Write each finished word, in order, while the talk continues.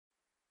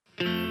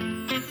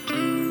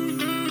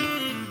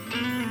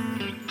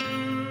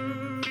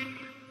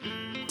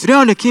Today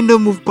on the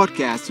Kingdom Move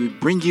podcast, we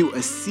bring you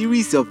a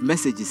series of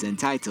messages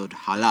entitled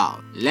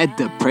Halal. Let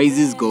the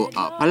praises go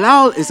up.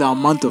 Halal is our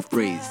month of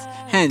praise.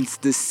 Hence,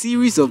 the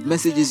series of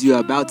messages you are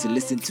about to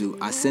listen to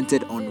are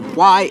centered on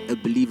why a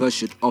believer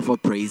should offer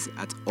praise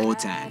at all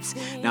times.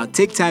 Now,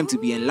 take time to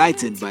be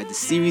enlightened by the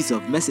series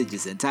of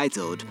messages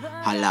entitled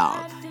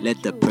Halal.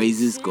 Let the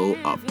praises go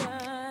up.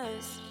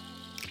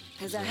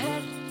 Cause I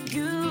had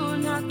you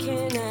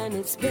knocking and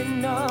it's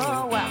been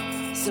a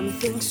while. Some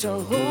things are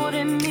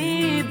holding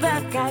me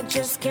back, I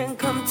just can't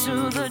come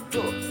to the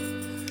door.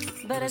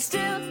 But I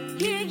still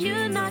hear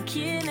you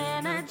knocking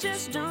and I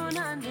just don't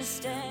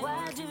understand.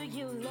 Why do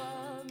you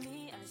love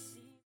me? I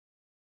see.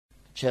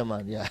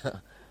 Chairman, yeah.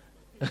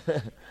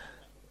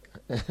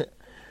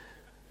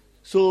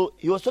 So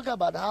he was talking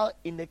about how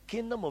in the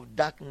kingdom of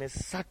darkness,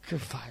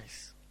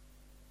 sacrifice.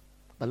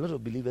 But a lot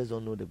of believers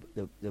don't know the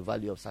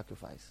value of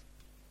sacrifice.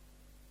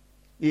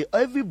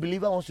 Every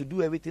believer wants to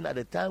do everything at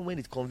the time when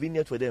it's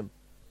convenient for them.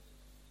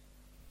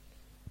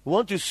 You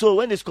want to sow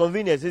when it's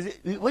convenient.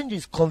 When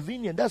it's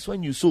convenient, that's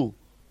when you sow.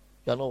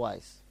 You are not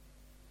wise.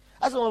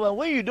 As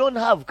when you don't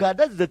have,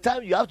 that's the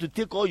time you have to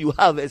take all you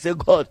have and say,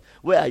 God,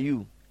 where are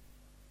you?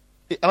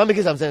 Am I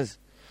making some sense?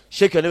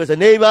 Shake your neighbor and say,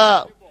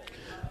 neighbor,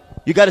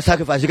 you got to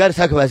sacrifice. You got to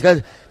sacrifice.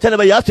 Tell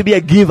them you have to be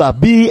a giver.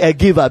 Be a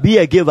giver. Be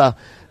a giver.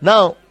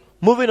 Now,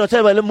 moving on.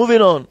 Tell them,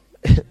 moving on.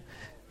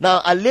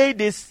 Now, I laid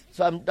this,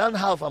 so I'm done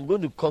half. I'm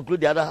going to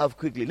conclude the other half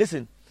quickly.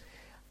 Listen,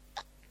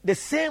 the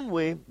same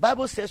way,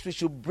 Bible says we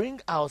should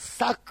bring our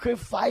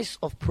sacrifice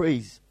of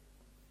praise.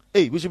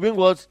 Hey, we should bring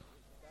what?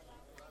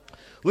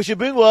 We should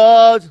bring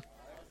what?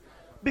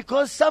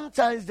 Because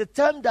sometimes the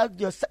time that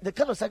the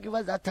kind of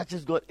sacrifice that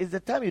touches God is the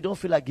time you don't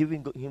feel like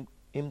giving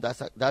him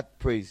that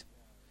praise.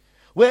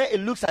 Where it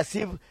looks as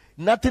if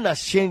nothing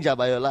has changed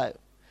about your life.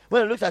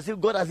 When it looks as if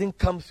God hasn't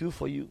come through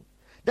for you.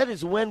 That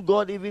is when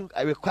God even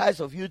requires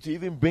of you to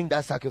even bring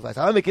that sacrifice.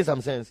 Am I making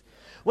some sense?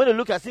 When you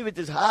look as if it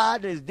is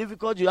hard and it's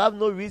difficult, you have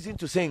no reason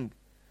to sing.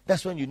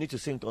 That's when you need to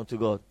sing unto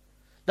God.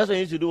 That's when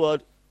you need to do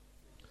what?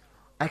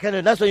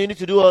 That's when you need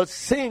to do what?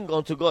 Sing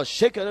unto God.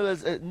 Shake your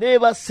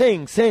neighbor,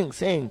 sing.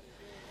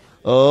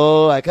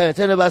 Oh, I can't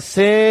tell neighbor,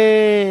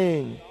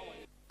 sing.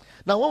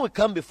 Now, when we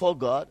come before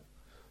God,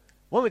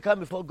 we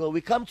come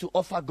to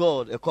offer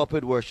God a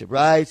corporate worship,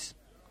 right?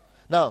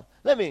 Now,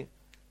 let me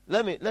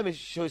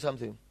show you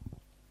something.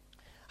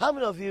 How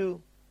many of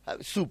you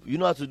have soup? You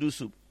know how to do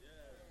soup?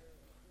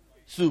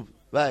 Soup,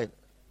 right?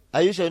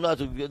 Are you sure you know how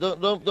to do?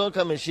 Don't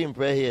come and shame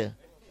prayer here.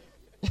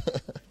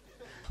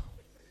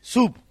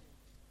 Soup.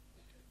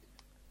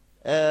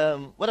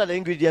 What are the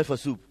ingredients for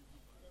soup?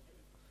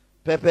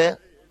 Pepper,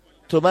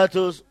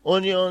 tomatoes,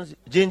 onions,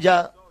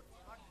 ginger,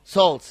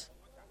 salt.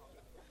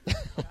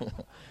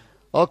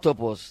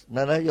 Octopus.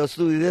 Nana, your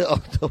soup is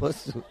octopus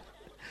soup.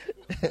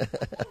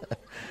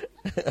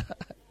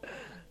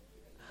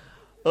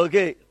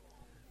 Okay.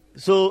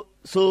 So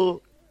a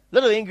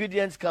lot of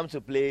ingredients come to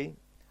play.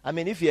 I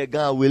mean, if you're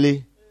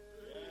going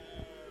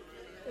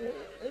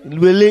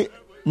Willie,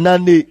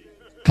 Nani,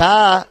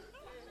 Ka,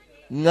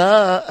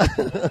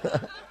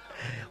 Nga,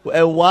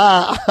 and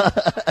Wa.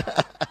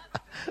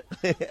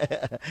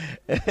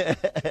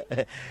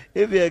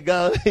 If you're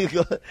going,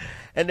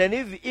 and then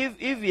if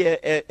you're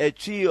a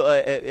tree or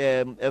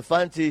a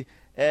fancy,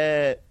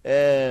 how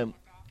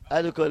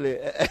do you call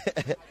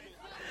it?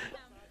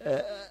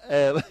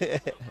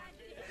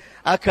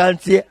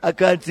 Akrantie,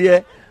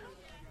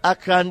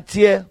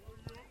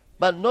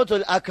 but not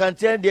only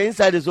Akrantie, the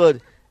inside is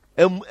what?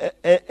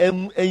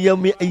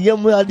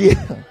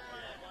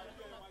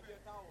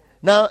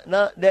 Now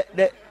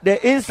the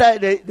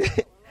inside,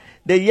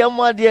 the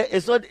yamwadie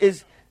is what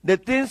is the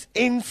things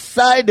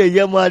inside the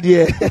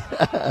yamwadie.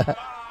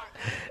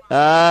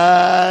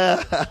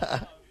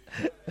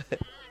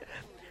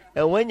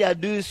 And when you are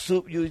doing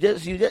soup,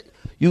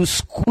 you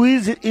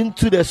squeeze it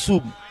into the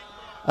soup.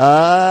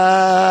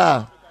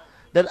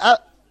 Then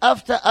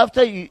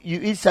after you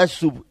eat such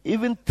soup,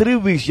 even 3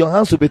 weeks, your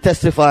hands will be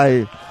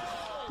testifying.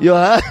 Your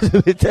hands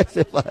will be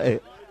testifying.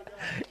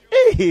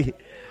 Hey.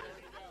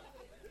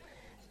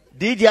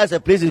 DJ has a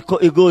place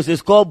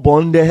it's called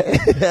Bonde.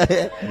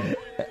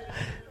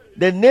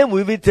 The name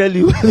will even tell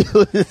you.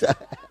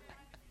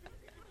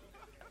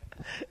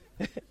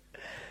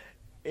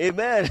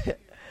 Amen.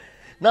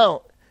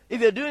 Now, if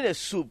you're doing a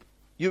soup,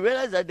 you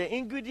realize that the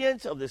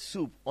ingredients of the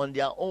soup on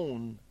their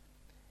own,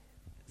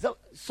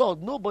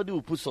 salt, nobody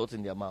will put salt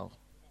in their mouth.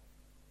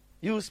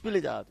 You will spill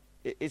it out.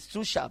 It's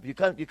too sharp. You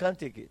can't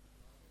take it.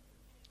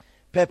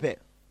 Pepper,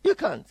 you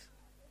can't.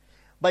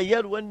 But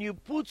yet when you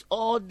put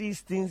all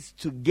these things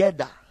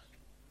together,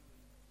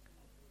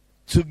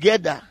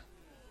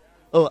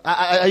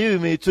 are you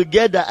with me?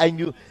 Together,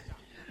 and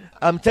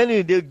I'm telling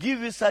you, they'll give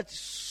you such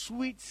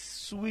sweet.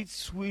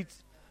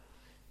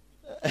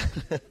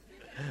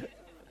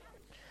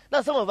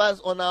 Now, some of us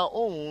on our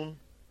own,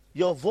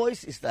 your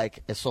voice is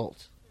like a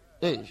salt.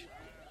 When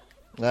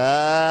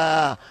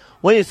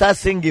you start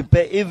singing,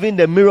 even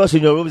the mirrors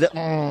in your room say,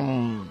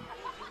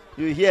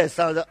 you hear a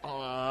sound like,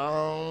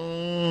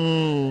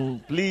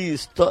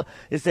 Please stop.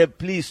 He said,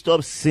 please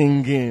stop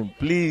singing.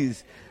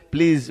 Please,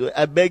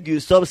 I beg you,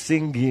 stop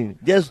singing.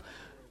 Just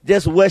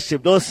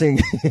worship, don't sing.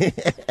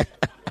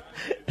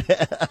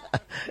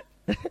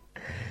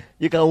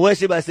 You can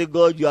worship and say,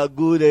 God, you are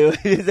good.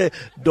 He said,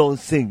 don't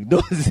sing.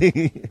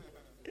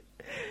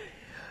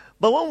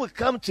 But when we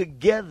come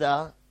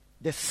together,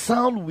 the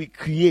sound we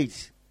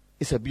create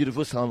is a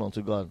beautiful sound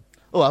unto God.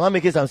 Oh, am I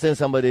making some sense,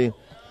 somebody?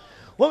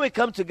 When we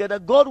come together,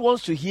 God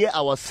wants to hear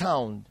our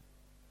sound.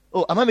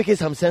 Oh, am I making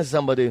some sense,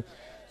 somebody?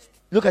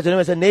 Look at your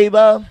neighbor and say,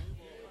 neighbor,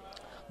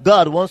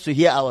 God wants to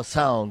hear our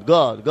sound.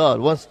 God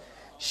wants.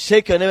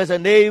 Shake your neighbor and say,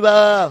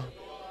 neighbor,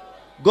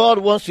 God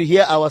wants to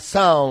hear our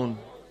sound.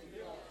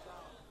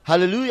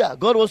 Hallelujah.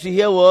 God wants to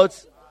hear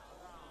what?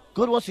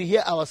 God wants to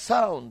hear our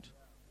sound.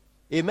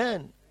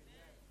 Amen.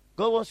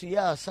 God wants to hear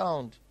our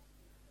sound.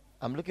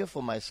 I'm looking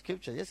for my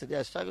scripture. Yesterday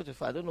I struggled to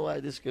find. I don't know why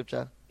this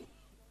scripture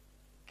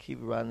keep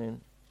running.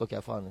 Okay,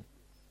 I found it.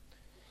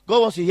 God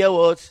wants to hear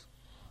what?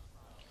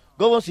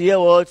 God wants to hear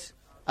what?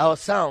 Our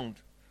sound.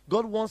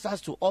 God wants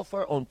us to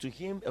offer unto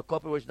Him a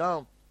corporate worship.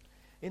 Now,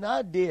 in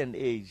our day and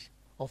age,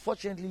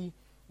 unfortunately,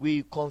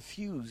 we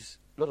confuse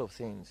a lot of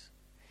things.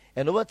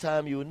 And over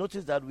time, you will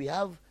notice that we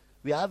are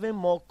having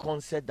more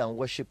concert than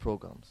worship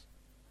programs.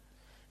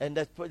 And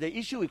the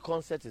issue with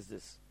concert is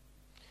this.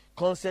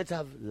 Concerts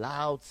have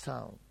loud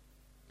sound.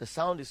 The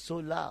sound is so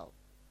loud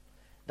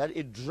that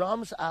it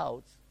drums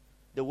out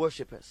the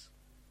worshippers.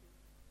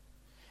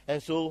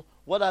 And so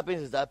what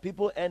happens is that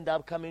people end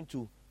up coming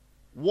to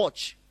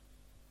watch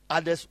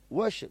others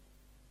worship.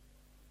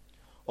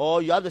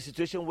 Or you have the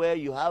situation where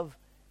you have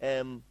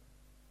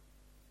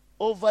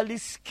overly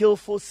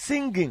skillful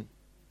singing.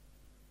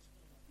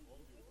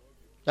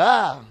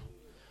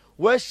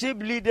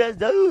 Worship leaders,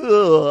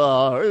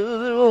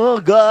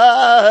 oh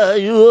God,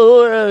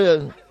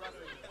 you.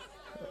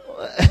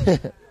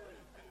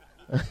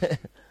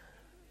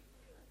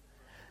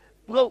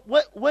 Well,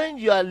 when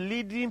you are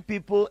leading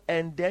people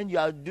and then you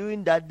are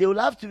doing that, they will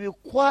have to be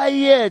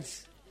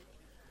quiet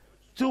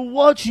to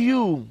watch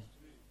you.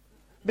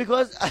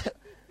 Because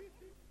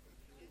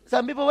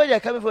some people, where they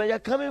are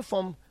coming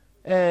from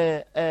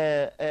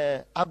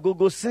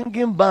agogo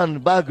singing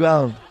band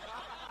background.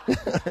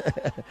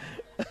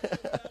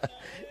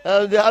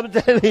 I'm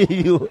telling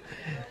you.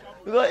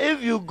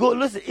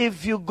 Because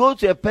if you go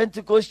to a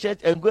Pentecost church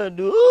and go and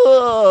do,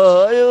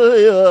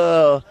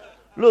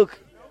 look,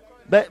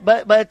 by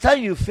the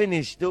time you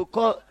finish, they'll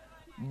call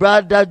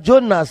Brother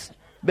Jonas,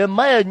 but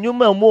my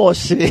Newman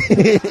Moshi.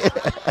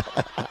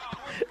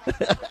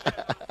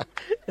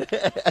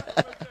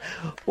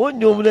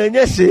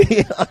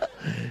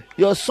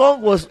 Your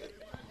song was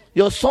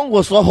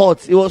so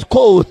hot, it was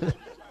cold.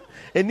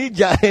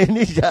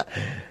 Enija.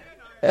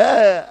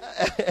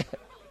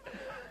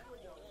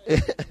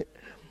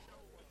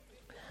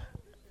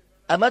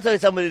 I'm not telling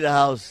somebody in the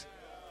house.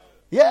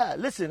 Yeah,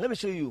 listen, let me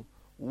show you.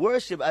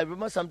 Worship, I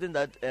remember something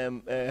that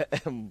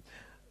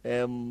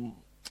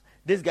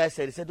this guy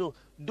said. He said, oh,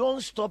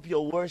 don't stop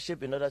your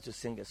worship in order to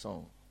sing a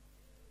song.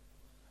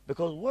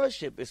 Because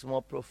worship is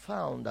more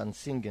profound than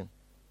singing.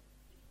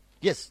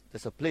 Yes,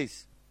 there's a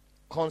place,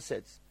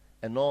 concerts,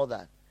 and all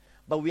that.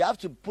 But we have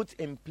to put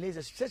in place,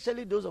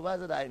 especially those of us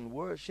that are in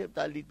worship,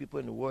 that lead people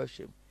in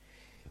worship.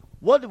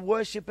 What the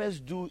worshippers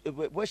do,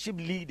 worship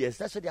leaders,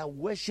 that's what they are,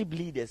 worship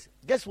leaders.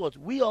 Guess what?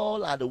 We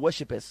all are the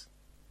worshippers.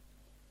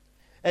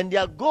 And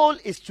their goal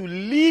is to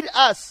lead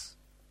us.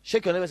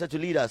 Shake your neighbor and say, to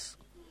lead us.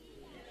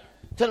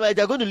 Tell me,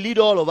 they're going to lead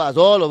all of us.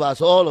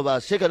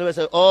 Shake your neighbor and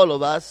say, all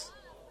of us.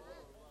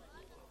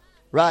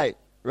 Right.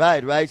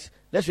 Let's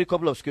read a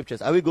couple of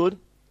scriptures. Are we good?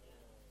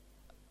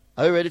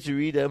 Are we ready to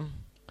read them?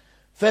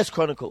 First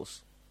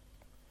Chronicles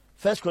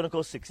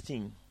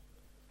 16,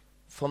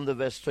 from the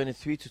verse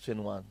 23 to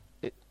 21.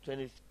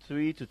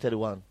 23 to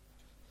 31.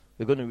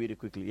 We're going to read it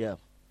quickly, yeah.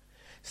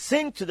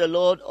 Sing to the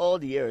Lord, all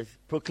the earth.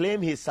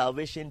 Proclaim His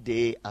salvation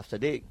day after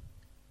day.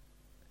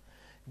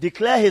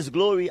 Declare His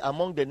glory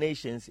among the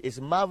nations, His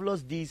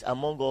marvelous deeds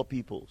among all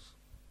peoples.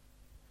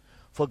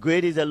 For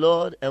great is the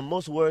Lord and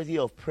most worthy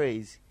of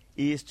praise.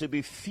 He is to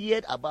be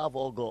feared above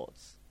all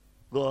gods.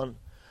 Go on.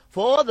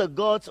 For all the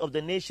gods of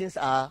the nations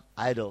are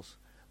idols,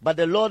 but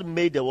the Lord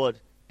made the world,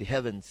 the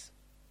heavens.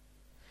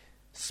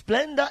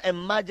 Splendor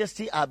and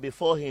majesty are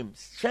before Him,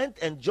 strength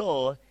and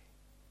joy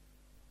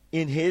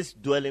in His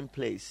dwelling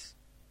place.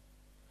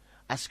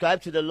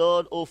 Ascribe to the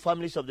Lord, O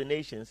families of the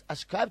nations.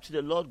 Ascribe to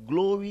the Lord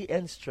glory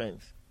and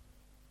strength.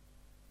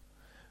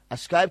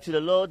 Ascribe to the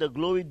Lord the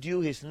glory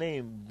due His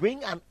name.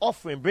 Bring an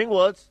offering. Bring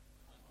what?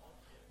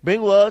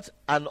 Bring what?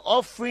 An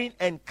offering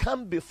and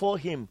come before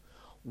Him.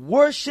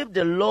 Worship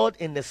the Lord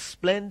in the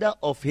splendor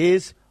of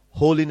His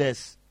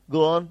holiness.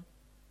 Go on.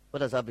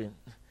 What has happened?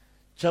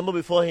 Tremble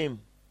before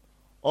Him,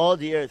 all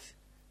the earth.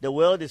 The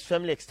world is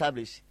firmly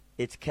established.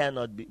 It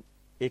cannot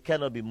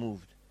be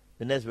moved.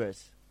 The next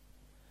verse.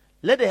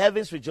 Let the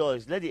heavens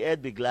rejoice. Let the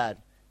earth be glad.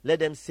 Let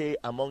them say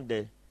among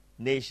the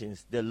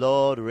nations, the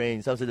Lord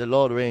reigns. Some say the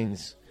Lord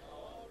reigns.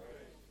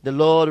 The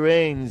Lord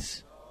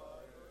reigns.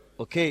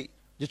 Okay.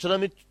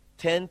 Deuteronomy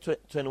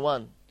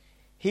 10:21.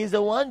 He is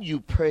the one you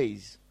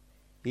praise.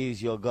 He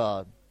is your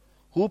God,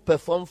 who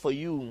performed for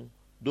you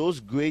those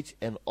great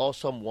and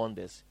awesome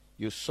wonders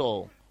you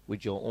saw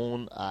with your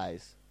own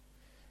eyes.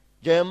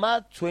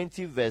 Jeremiah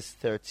 20 verse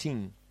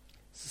 13.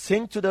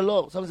 Sing to the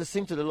Lord. Someone say,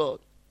 sing to the Lord.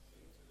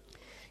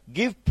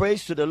 Give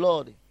praise to the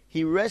Lord.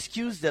 He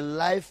rescues the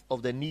life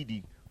of the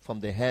needy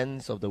from the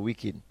hands of the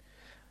wicked.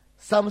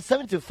 Psalm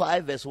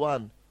 75 verse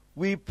 1.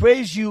 We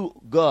praise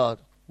you, God.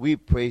 We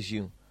praise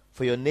you,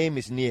 for your name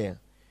is near.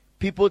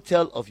 People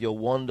tell of your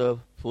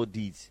wonderful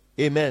deeds.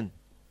 Amen.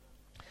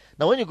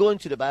 Now, when you go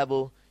into the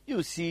Bible,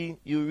 you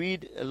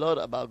read a lot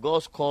about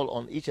God's call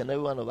on each and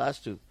every one of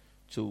us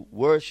to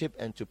worship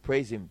and to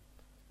praise Him.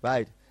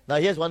 Right? Now,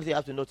 here's one thing you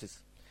have to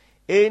notice.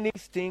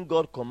 Anything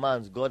God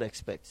commands, God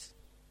expects.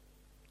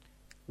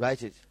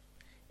 Write it.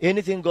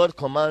 Anything God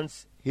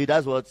commands, He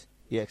does what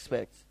He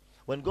expects.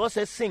 When God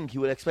says sing, He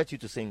will expect you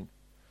to sing.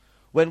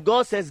 When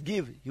God says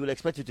give, He will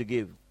expect you to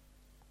give.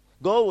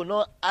 God will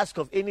not ask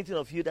of anything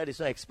of you that is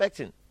not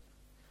expecting.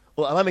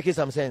 Oh, am I making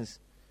some sense?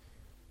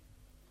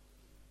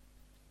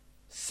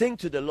 Sing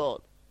to the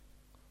Lord.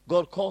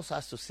 God calls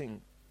us to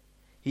sing.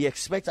 He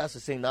expects us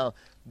to sing. Now,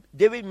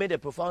 David made a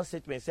profound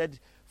statement. He said,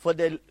 for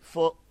the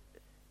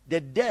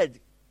dead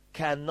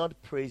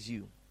cannot praise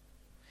you.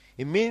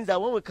 It means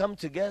that when we come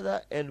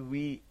together and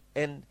we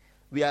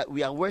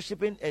are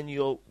worshiping and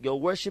your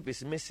worship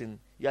is missing,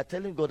 you are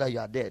telling God that you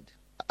are dead.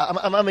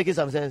 Am I making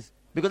some sense?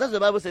 Because that's what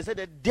the Bible says.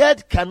 The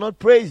dead cannot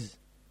praise.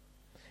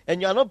 And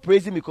you are not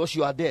praising because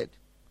you are dead.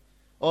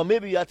 Or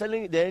maybe you are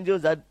telling the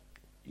angels that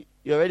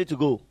you're ready to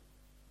go.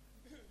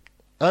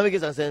 Am I making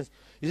some sense?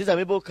 You see some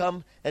people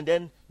come and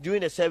then during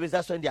the service,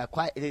 that's when they are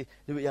quiet.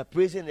 They are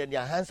praising and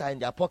their hands are in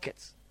their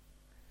pockets.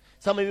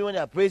 Some of you, when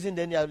they are praising,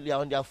 then they are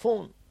on their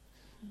phone.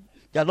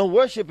 They are not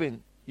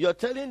worshiping. You are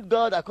telling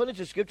God, according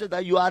to Scripture,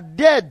 that you are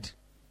dead.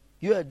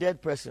 You are a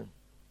dead person.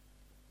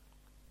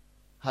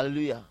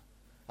 Hallelujah.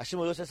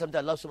 Ashimodo said something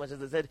I love so much.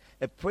 As I said,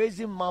 a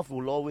praising mouth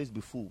will always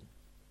be full.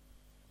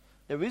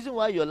 The reason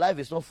why your life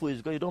is not full is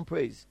because you don't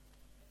praise.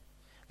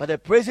 But a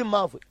praising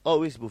mouth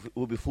always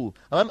will be full.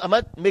 Am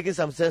I making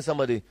some sense,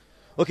 somebody?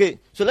 Okay,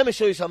 so let me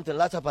show you something.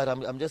 Latter part,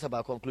 I'm just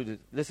about concluded.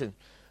 Listen.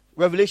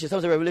 Revelation.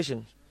 Someone say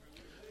Revelation.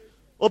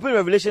 Open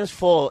Revelations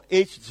 4,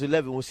 8 to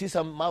 11. We'll see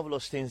some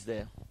marvelous things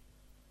there.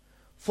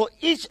 For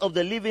each of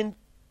the living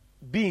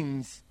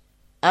beings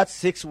had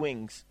 6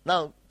 wings.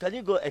 Now, can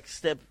you go a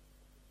step,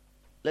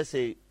 let's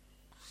say,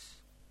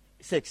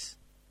 6.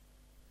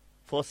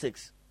 4,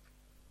 6.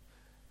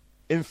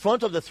 In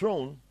front of the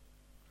throne,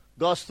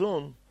 God's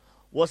throne,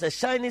 was a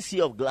shining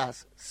sea of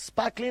glass,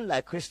 sparkling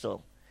like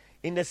crystal.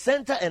 In the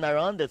center and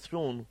around the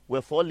throne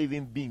were 4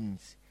 living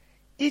beings,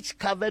 each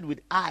covered with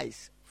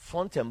eyes,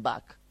 front and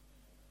back.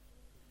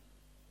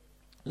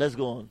 Let's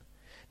go on.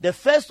 The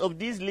first of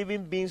these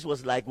living beings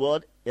was like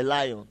what? A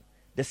lion.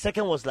 The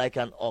second was like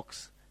an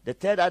ox. The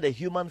third had a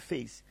human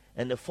face.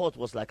 And the fourth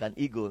was like an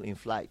eagle in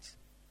flight.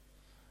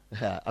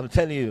 I'm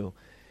telling you.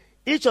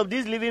 Each of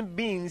these living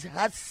beings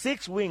had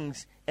 6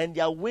 wings, and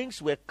their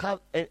wings were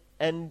covered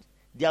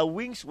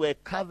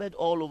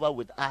all over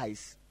with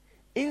eyes,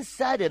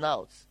 inside and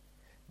out.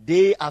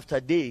 Day after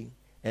day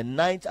and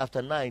night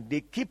after night,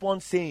 they keep on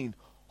saying,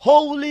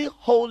 Holy,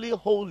 holy,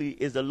 holy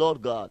is the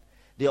Lord God,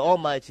 the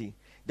Almighty,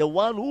 the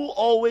one who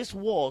always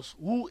was,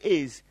 who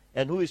is,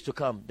 and who is to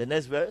come. The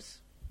next verse.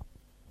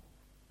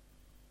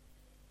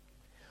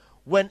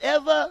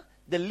 Whenever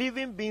the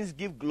living beings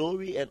give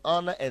glory and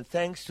honor and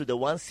thanks to the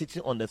one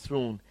sitting on the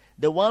throne,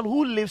 the one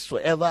who lives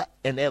forever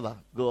and ever.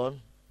 Go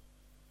on.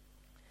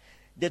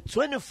 The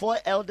 24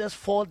 elders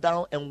fall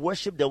down and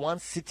worship the one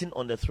sitting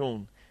on the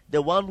throne,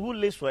 the one who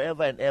lives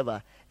forever and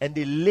ever, and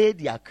they lay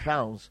their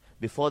crowns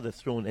before the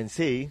throne and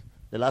say,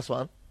 the last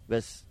one,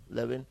 verse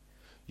 11,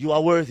 you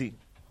are worthy,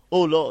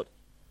 O Lord,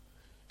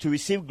 to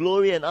receive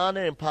glory and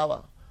honor and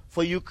power,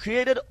 for you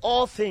created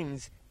all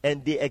things,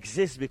 and they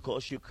exist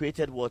because you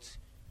created what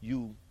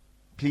you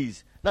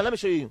please. Now let me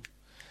show you.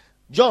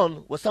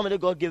 John was somebody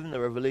God gave him a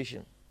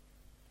revelation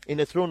in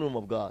the throne room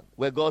of God,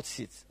 where God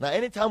sits. Now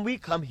anytime we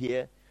come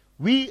here,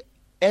 we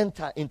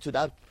enter into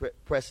that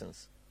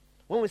presence.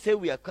 When we say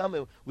we are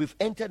coming, we've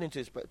entered into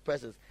His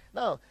presence.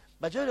 Now,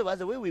 majority of us,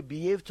 the way we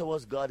behave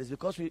towards God is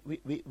because we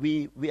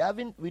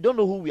don't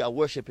know who we are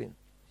worshiping.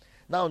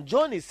 Now,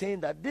 John is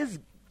saying that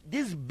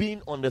this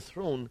being on the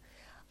throne,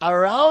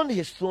 around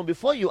His throne,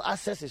 before you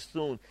access His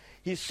throne,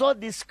 He saw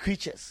these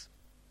creatures.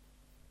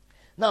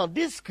 Now,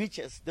 these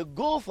creatures, the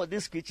goal for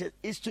these creatures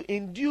is to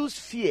induce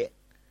fear,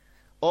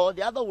 or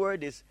the other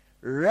word is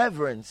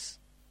reverence.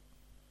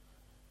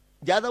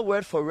 The other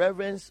word for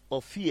reverence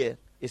or fear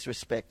is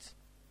respect.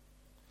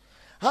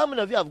 How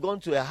many of you have gone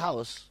to a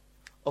house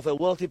of a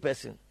wealthy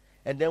person,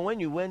 and then when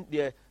you went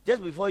there,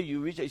 just before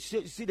you reach it,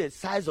 you see the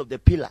size of the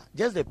pillar,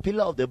 just the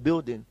pillar of the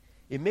building,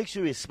 it makes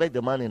you respect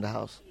the man in the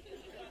house.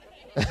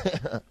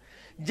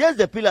 Just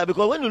the pillar,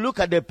 because when you look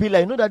at the pillar,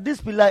 you know that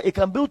this pillar, it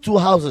can build 2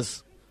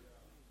 houses.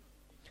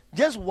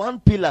 Just one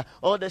pillar,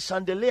 or the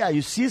chandelier,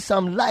 you see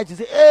some light, you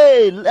say,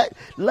 hey,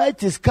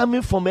 light is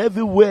coming from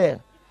everywhere.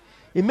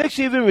 It makes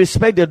you even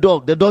respect the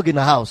dog in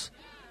the house.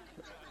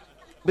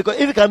 Because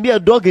if it can be a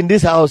dog in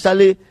this house,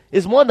 Charlie,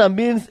 it's more than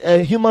being a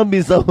human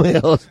being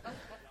somewhere else.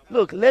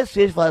 Look, let's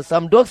say for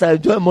some dogs are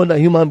enjoy more than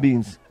human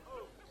beings.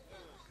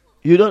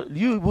 You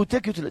will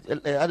take you to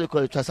the how do you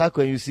call it,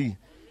 Trasacco, and you see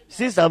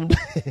some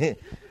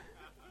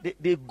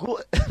they go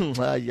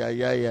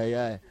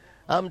yeah.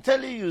 I'm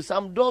telling you,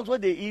 some dogs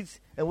what they eat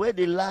and where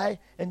they lie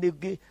and they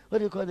get what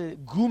do you call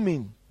it,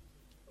 grooming.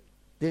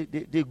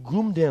 They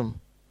groom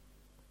them.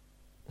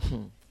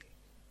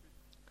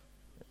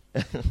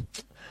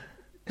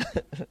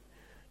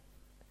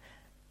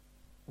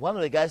 One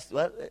of the guys,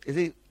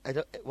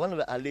 one of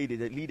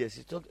the leaders,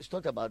 she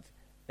talked about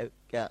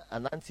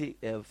an auntie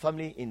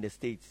family in the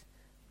States.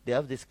 They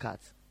have this cat.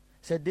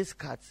 Said this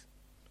cat,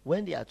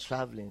 when they are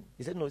traveling,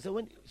 he said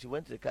when she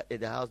went to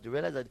the house, they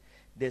realized that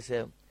there's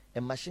a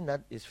machine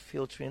that is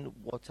filtering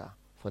water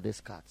for this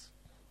cat.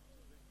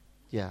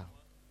 Yeah.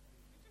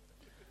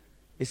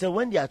 He said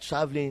when they are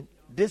traveling,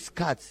 this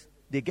cat,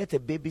 they get a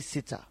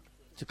babysitter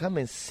to come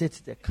and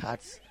sit the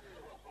cats.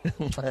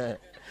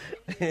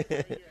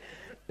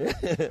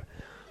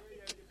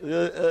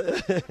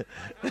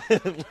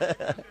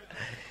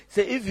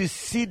 Say if you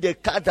see the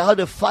cat, how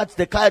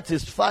the cat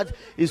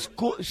is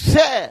cool.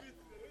 Share.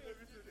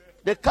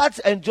 The cat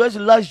enjoys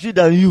luxury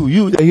than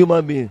you the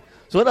human being.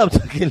 So when I'm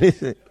talking,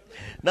 listen.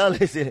 Now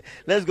listen.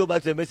 Let's go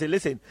back to the message.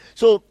 Listen.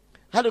 So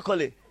how do you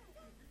call it?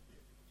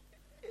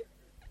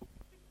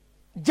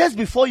 Just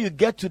before you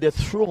get to the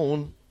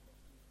throne,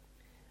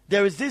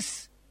 there is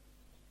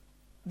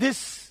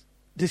this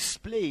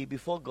display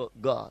before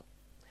God.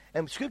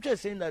 And scripture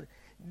is saying that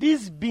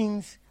these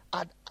beings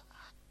had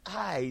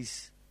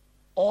eyes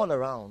all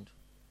around.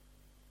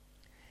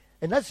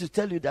 And that's to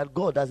tell you that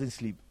God doesn't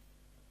sleep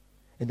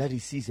and that he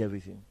sees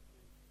everything.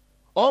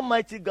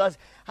 Almighty God,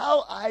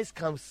 how eyes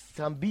can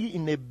be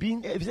in a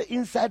being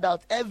inside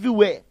out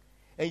everywhere,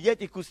 and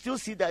yet he could still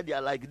see that they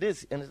are like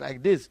this and it's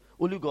like this.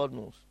 Only God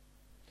knows.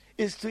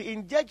 Is to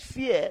inject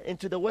fear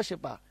into the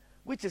worshiper,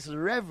 which is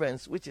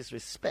reverence, which is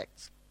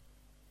respect.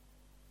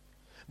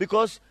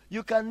 Because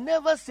you can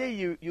never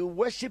say you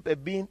worship a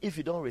being if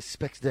you don't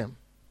respect them.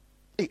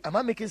 Hey, am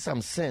I making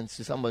some sense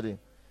to somebody?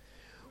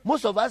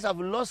 Most of us have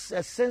lost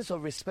a sense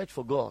of respect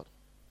for God.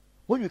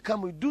 When we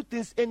come, we do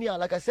things anyhow.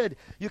 Like I said,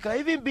 you can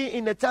even be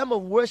in a time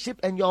of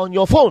worship and you're on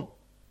your phone.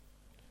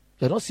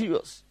 You're not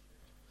serious.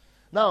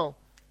 Now,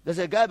 there's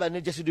a guy by the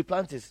name Jesse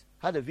Duplantis,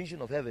 had a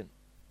vision of heaven.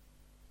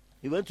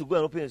 He went to go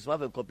and open his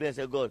mouth and complain and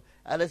said, God,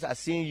 others are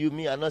seeing you,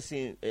 me, I'm not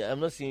seeing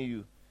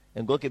you.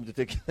 And God came to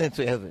take him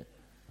to heaven.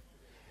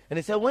 And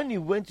he said when he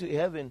went to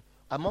heaven,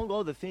 among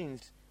all the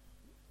things,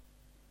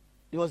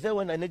 he was there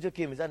when an angel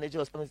came. That angel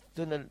was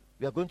telling them,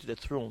 we are going to the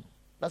throne.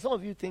 Now some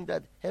of you think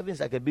that heaven is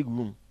like a big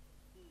room.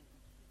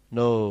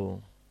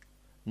 No.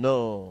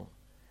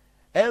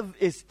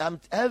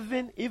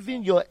 Heaven,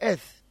 even your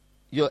earth,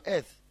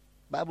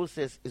 Bible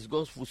says, is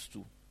God's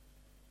footstool.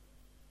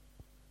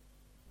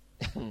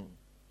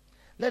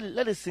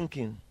 Let it sink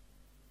in.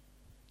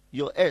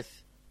 Your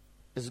earth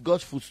is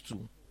God's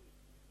footstool.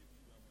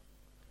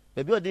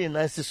 Maybe you're doing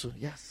nice, so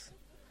yes.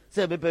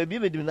 Say, maybe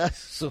you're doing nice,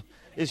 so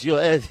it's your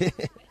earth.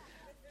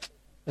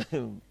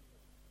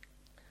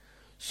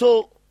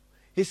 So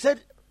he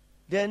said,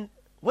 then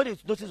what he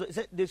noticed, he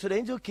said, so the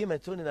angel came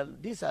and told him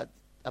that these are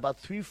about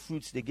 3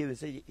 fruits they gave him. He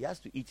said he has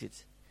to eat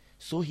it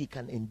so he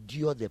can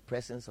endure the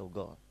presence of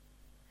God.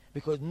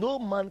 Because no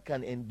man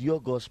can endure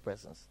God's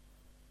presence.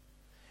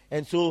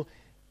 And so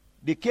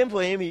they came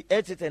for him, he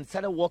ate it and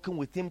started walking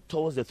with him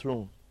towards the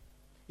throne.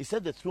 He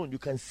said the throne, you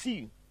can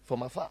see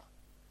from afar.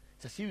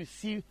 So you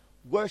see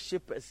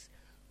worshippers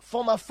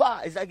from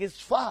afar. It's like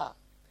it's far.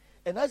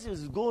 And as he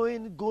was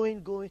going,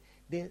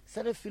 they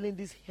started feeling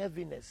this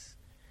heaviness.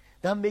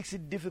 That makes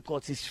it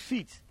difficult. His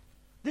feet.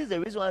 This is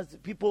the reason why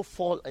people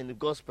fall in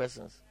God's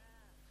presence.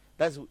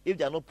 That's if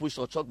they are not pushed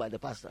or choked by the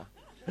pastor.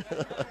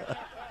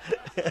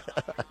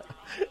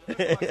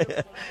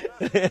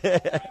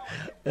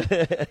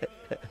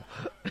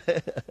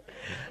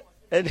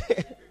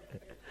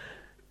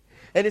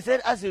 And he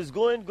said as he was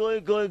going,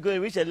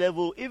 reach a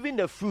level, even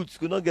the fruits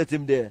could not get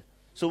him there.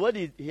 So what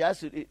he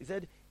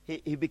said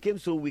he became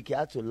so weak he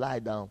had to lie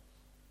down.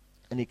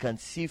 And he can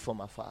see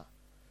from afar.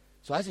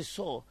 So as he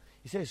said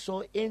he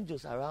saw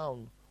angels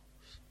around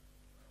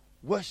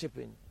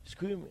worshiping,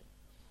 screaming.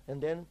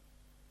 And then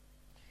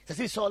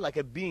he saw like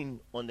a being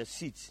on the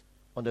seat,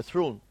 on the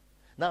throne.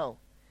 Now,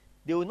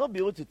 they will not be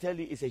able to tell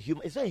you it's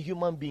not a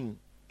human being.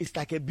 It's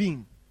like a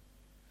being.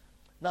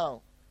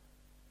 Now,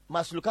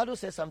 Mas Lucado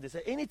says something.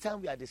 Said,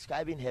 anytime we are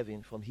describing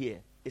heaven from here,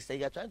 it's like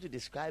you are trying to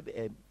describe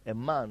a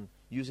man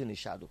using a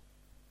shadow.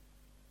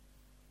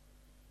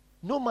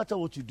 No matter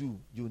what you do,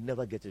 you will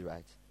never get it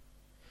right.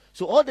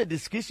 So all the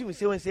description we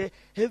say when we say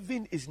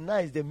heaven is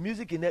nice, the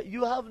music in there,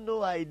 you have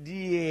no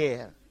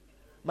idea,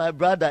 my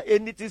brother.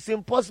 And it is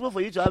impossible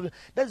for you to have.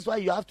 That's why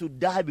you have to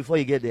die before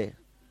you get there.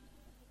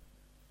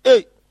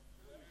 Hey,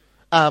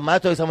 I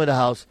told someone in the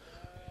house.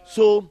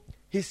 So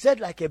he said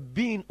like a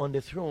being on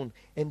the throne,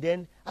 and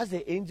then as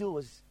the angel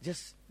was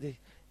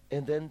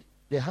and then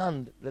the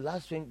hand, the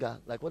last finger,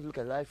 like what look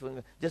at the last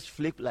finger, just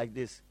flipped like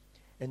this,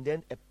 and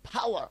then a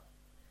power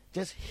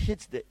just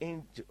hit the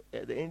angel,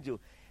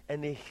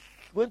 and he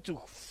went to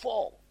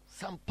fall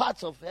some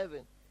parts of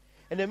heaven.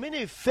 And the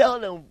minute he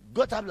fell and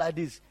got up like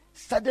this,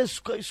 started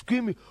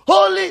screaming,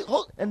 holy,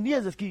 holy. And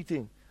here's the key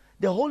thing.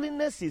 The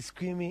holiness is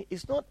screaming.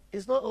 It's not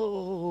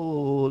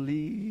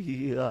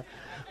holy,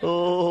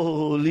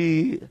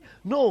 holy.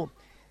 No,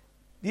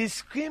 he's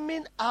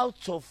screaming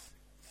out of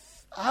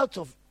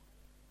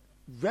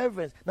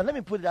reverence. Now let me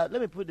put it out.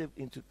 Let me put it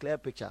into clear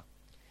picture.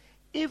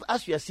 If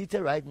as you are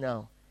seated right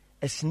now,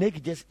 a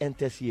snake just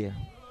enters here,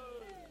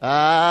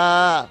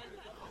 or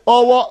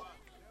what?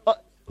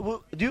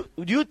 Do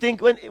you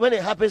think when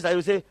it happens that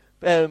you say,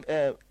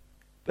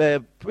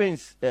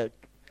 Prince,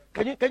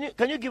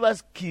 can you give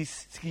us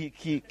keys?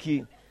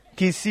 Key.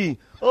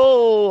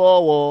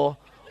 Oh.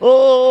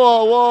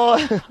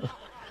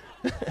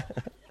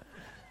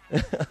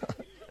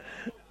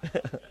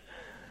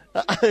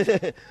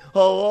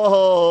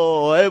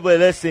 Oh, everybody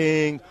let's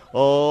sing.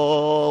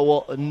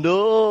 Oh,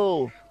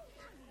 no.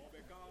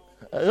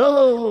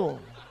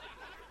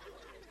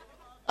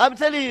 I'm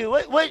telling you,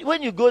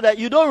 when you go there,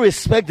 you don't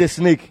respect the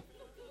snake.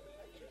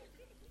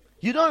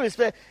 You don't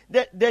respect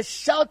the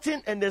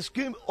shouting and the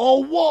screaming.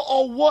 Or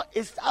what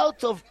is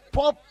out of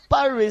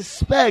proper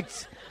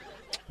respect.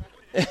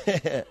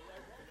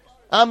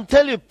 I'm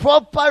telling you,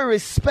 proper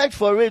respect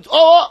for it.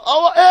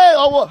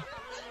 Oh.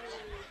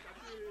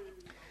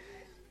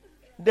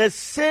 The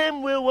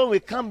same way when we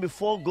come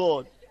before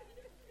God.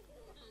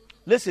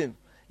 Listen,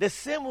 the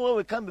same way when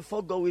we come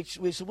before God,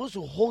 we're supposed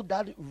to hold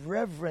that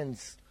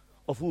reverence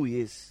of who He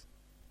is.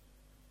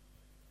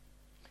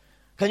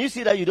 Can you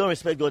see that you don't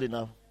respect God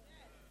enough?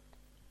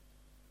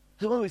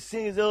 So when we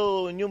sing,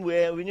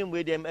 we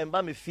knew them and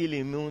me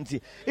feeling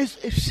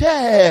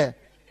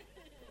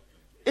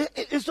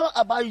it's not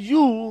about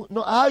you,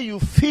 not how you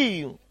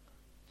feel.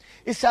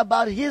 It's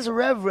about His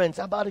reverence,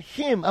 about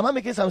Him. Am I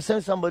making some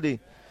sense, somebody?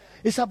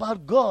 It's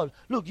about God.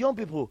 Look, young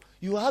people,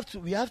 we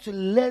have to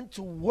learn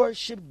to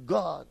worship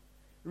God,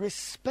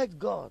 respect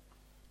God.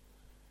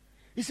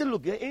 He said,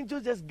 look, the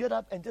angels just get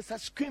up and just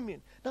start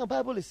screaming. Now, the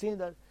Bible is saying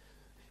that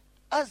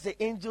as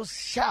the angels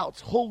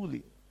shout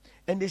holy,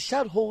 and they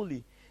shout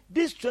holy,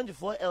 these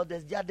 24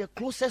 elders, they are the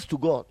closest to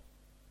God.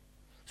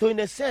 So in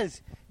a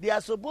sense, they are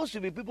supposed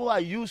to be people who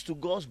are used to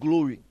God's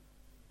glory.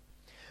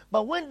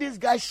 But when these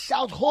guys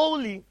shout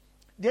holy,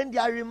 then they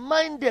are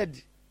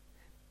reminded,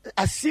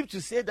 as if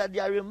to say that they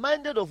are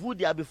reminded of who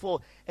they are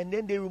before, and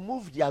then they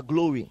remove their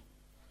glory,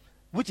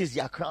 which is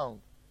their crown,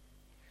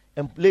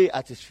 and lay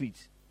at His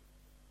feet.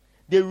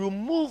 They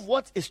remove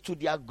what is to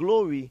their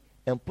glory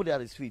and put it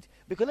at His feet.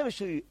 Because let me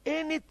show you,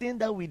 anything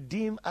that we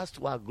deem as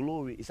to our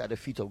glory is at the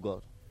feet of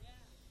God.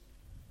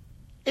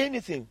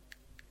 Anything.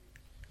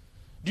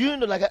 Do you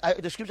know, like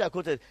the scripture I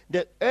quoted,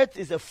 the earth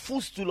is a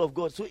footstool of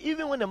God. So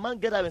even when a man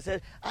gets up and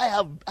says,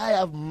 I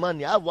have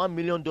money, I have $1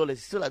 million,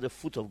 it's still at the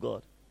foot of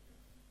God.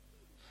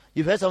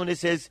 You've heard someone that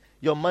says,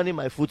 your money,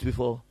 my foot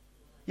before.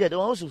 Yeah, the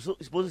one who's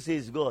supposed to say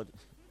is God.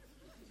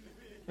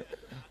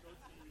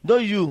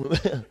 Not you.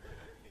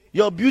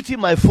 Your beauty,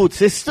 my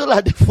foot. It's still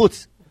at the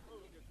foot.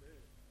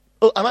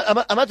 Oh,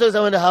 am I telling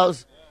someone in the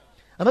house?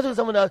 Am I telling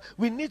someone that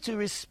we need to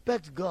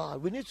respect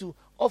God? We need to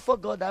offer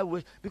God that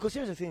wish. Because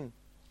here's the thing.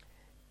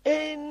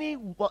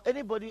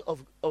 Anybody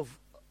of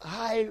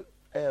high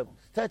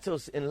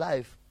status in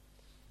life,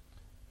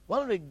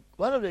 one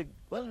of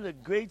the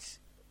great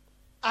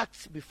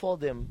acts before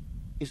them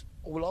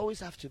will always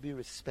have to be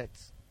respect.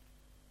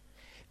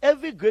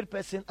 Every great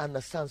person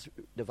understands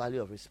the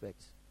value of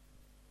respect.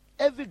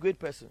 Every great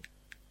person.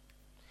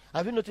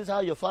 Have you noticed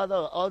how your father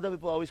or other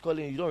people are always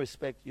calling you don't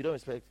respect?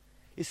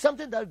 It's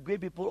something that great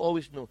people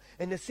always know.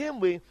 In the same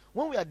way,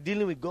 when we are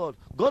dealing with God,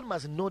 God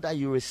must know that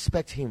you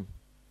respect Him.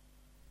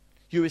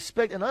 You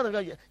respect,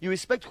 you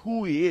respect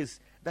who He is,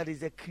 that is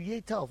the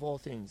creator of all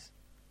things.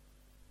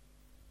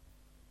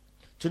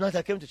 Tonight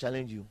I came to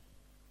challenge you.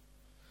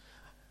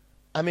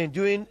 I mean,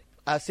 doing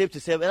Save to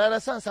Serve, and I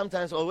understand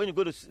sometimes, or when you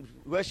go to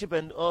worship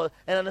and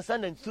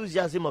understand the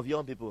enthusiasm of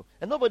young people,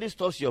 and nobody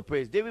stops your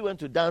praise. David went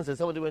to dance, and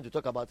somebody went to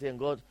talk about it, and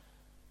God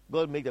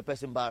made the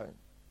person barren.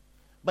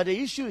 But the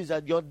issue is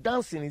that your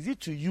dancing, is it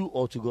to you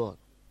or to God?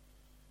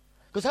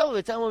 Because half of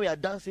the time when we are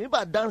dancing, people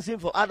are dancing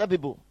for other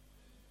people.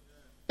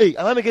 Hey,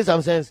 am I making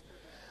some sense?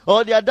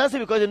 Or they are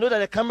dancing because they know that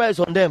the camera is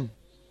on them.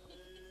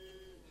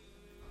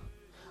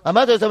 Am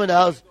I telling someone in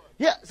the house?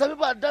 Yeah, some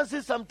people are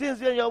dancing some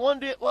things and you're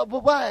wondering, well,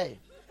 why?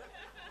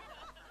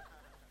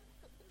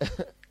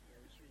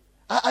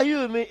 Are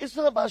you with me? It's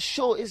not about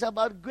show. It's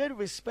about great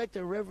respect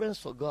and reverence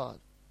for God.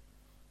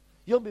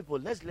 Young people,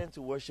 let's learn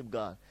to worship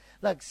God.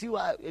 Like, see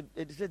why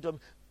it said to them,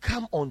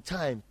 come on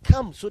time.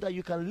 Come so that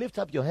you can lift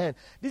up your hand.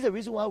 This is the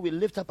reason why we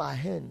lift up our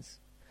hands.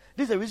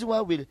 This is the reason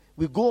why we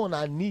go on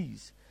our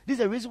knees. This is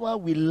the reason why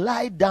we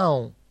lie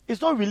down.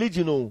 It's not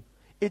religion, no.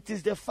 It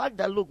is the fact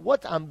that, look,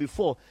 what I'm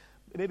before.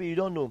 Maybe you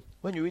don't know.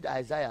 When you read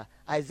Isaiah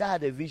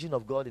had a vision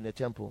of God in the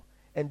temple.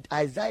 And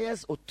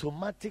Isaiah's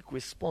automatic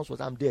response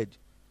was, I'm dead.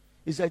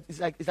 It's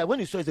like when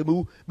you saw it,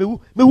 me.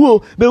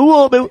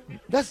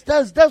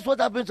 That's what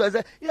happened to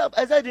Isaiah. Yeah,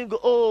 Isaiah didn't go,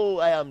 oh,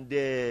 I am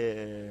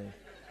there.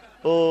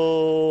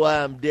 Oh,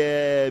 I am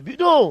dead.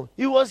 No,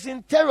 he was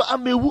in terror.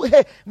 I'm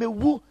like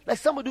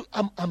somebody.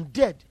 I'm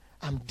dead.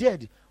 I'm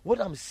dead.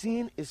 What I'm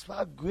seeing is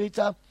far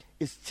greater.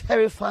 It's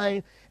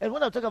terrifying. And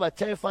when I'm talking about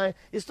terrifying,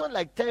 it's not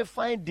like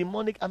terrifying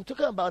demonic. I'm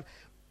talking about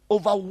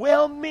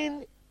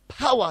overwhelming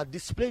power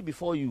displayed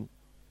before you.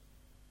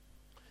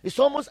 It's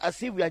almost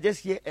as if we are just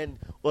here and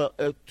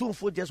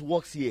Tunfo just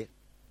walks here.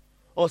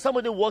 Or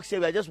somebody walks here,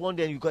 we are just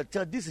wondering, you can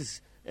tell this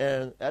is,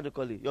 how do you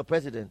call it, your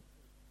president.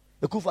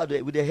 Kufa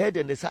with the head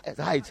and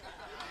the height.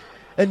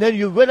 And then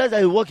you realize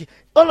that you're walking.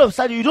 All of a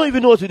sudden, you don't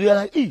even know what to do. You're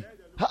like,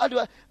 how do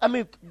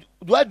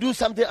do I do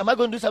something? Am I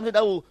going to do something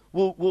that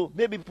will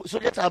maybe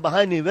soldiers are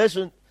behind me? Very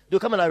soon, they'll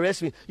come and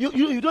arrest me. You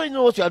don't even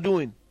know what you are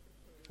doing.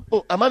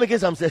 Oh, am I making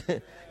some sense?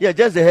 Yeah,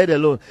 just the head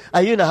alone.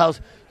 Are you in the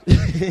house?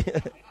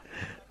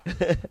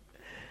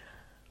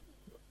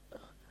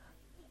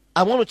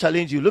 I want to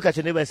challenge you. Look at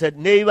your neighbor and say,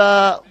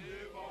 neighbor.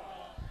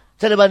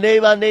 Tell about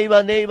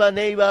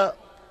neighbor.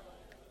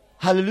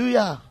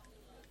 Hallelujah.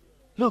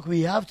 Look,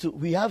 we have to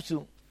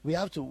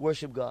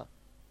worship God.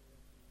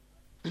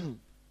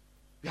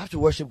 We have to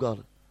worship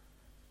God.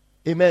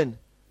 Amen.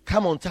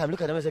 Come on time.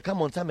 Look at them and say,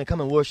 come on time and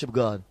come and worship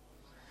God.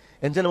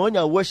 And then when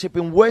you're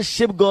worshiping,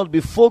 worship God. Be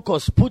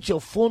focused. Put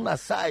your phone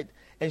aside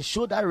and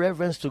show that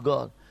reverence to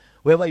God.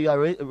 Wherever you are,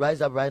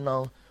 rise up right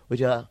now with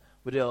your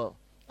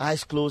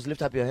eyes closed.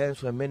 Lift up your hands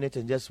for a minute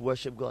and just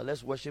worship God.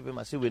 Let's worship Him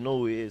as if we know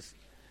who He is.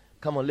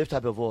 Come on, lift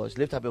up your voice.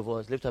 Lift up your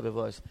voice. Lift up your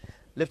voice.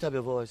 Lift up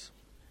your voice.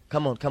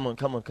 Come on.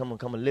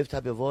 Lift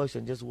up your voice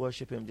and just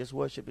worship Him. Just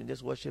worship Him.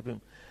 Just worship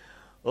Him.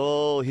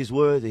 Oh, He's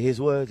worthy.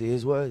 He's worthy.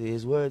 He's worthy.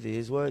 He's worthy.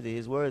 He's worthy.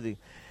 He's worthy.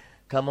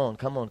 Come on.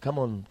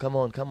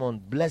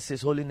 Bless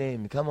His holy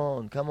name. Come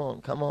on.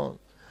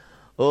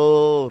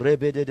 Oh,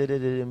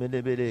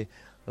 rebede.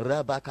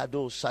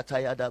 Rabakado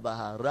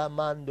Satayadabaha.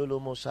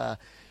 Ramandolo Mosa.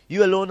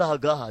 You alone are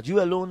God.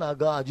 You alone are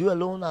God. You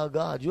alone are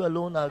God. You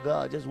alone are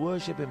God. Just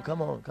worship Him.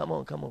 Come on.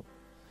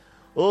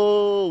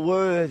 Oh,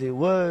 worthy.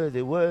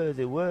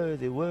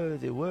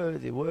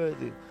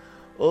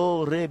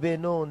 Oh,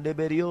 Rebeno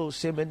Neberio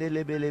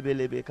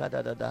Semenelebelebelebe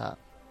Kadada.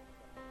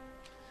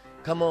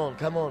 Come on.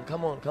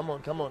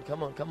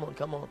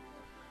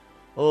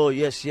 Oh,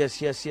 yes.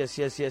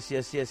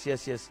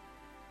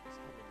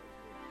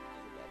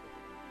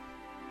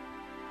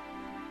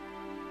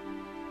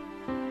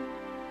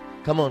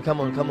 Come on.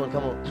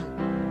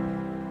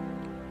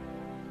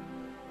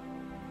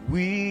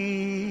 We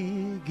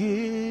give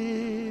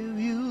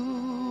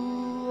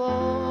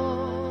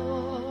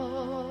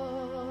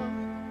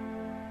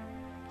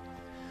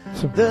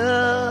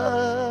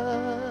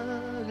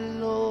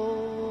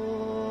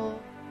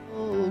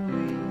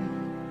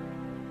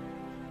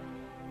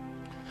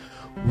you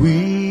all the glory.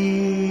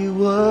 We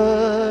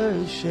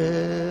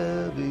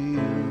worship you,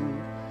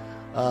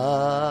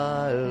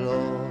 our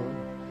Lord.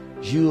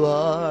 You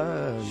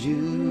are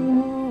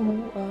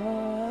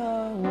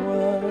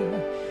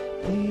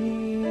worthy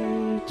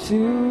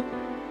to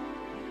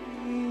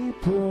be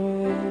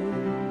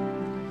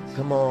praised.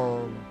 Come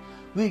on.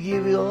 We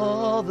give you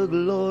all the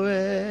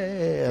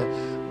glory.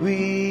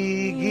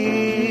 We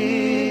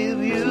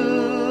give you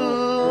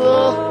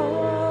all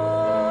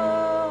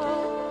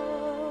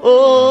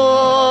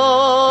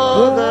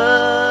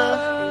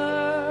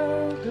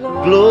the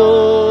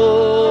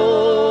glory.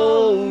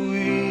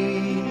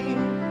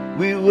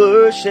 We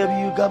worship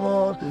you. Come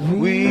on.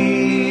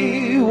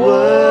 We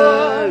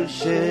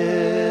worship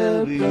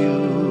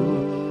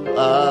you,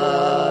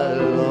 our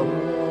Lord.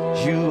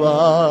 You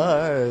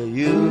are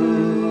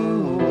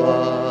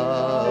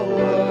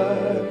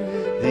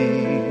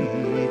worthy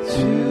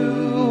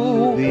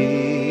to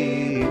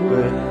be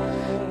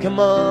praised. Come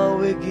on,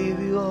 we give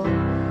you all.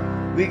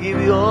 We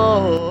give you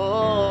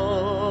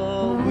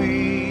all.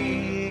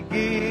 We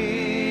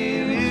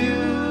give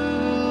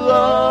you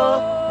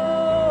all.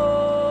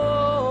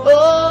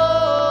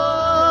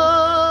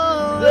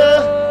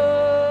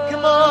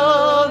 Come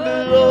on,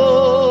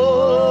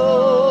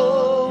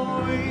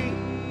 glory.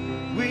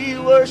 We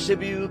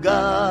worship you,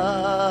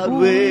 God.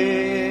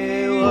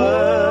 We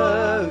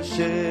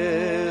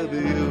worship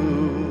you.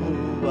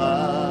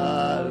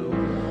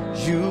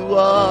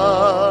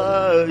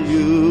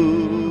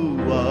 You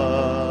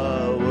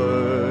are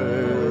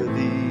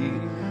worthy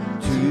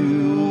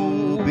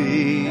to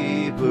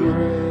be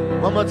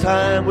praised. One more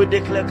time, we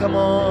declare, come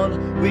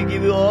on. We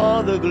give you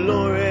all the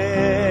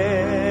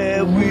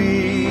glory.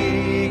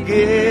 We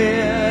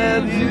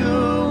give you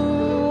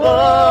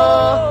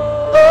all.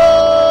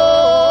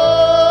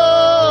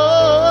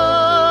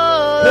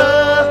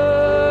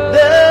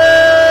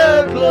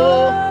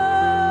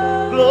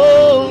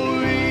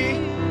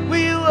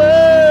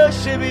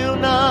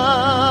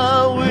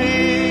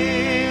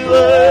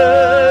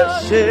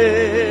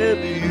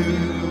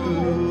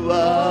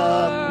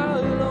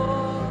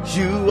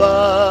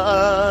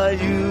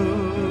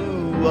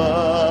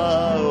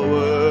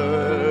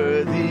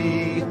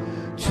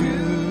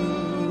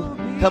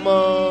 Come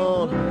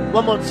on,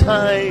 one more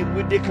time.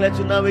 declare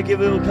tonight, we give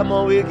you, come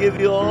on, we give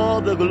you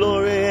all the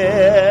glory.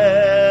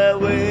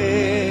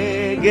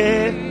 We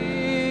give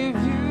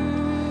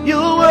you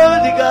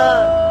worthy,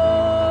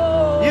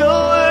 God. You're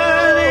worthy.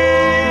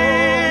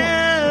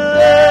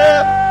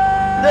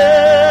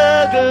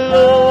 The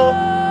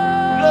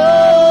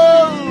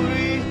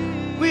glory.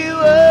 We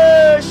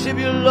worship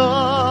you,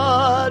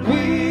 Lord.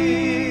 We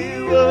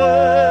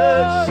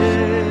worship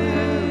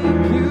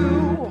you.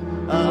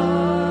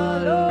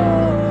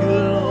 Adore you,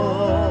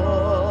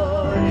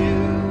 Lord.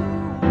 You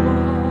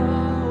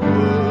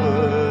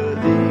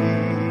worthy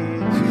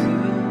to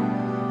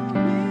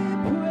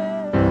be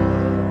praised.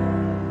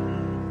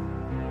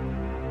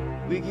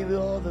 We give you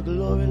all the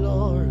glory,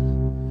 Lord.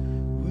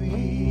 We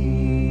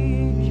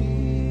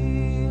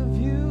give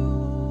you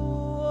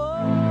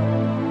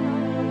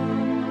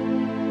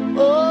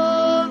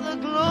all the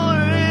glory.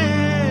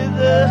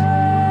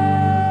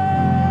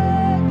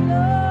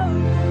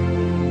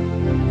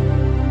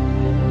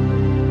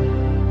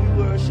 We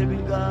worship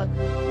you, God.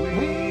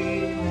 We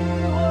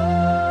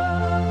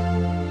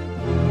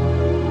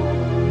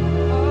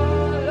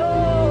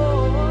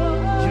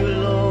you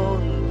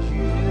alone.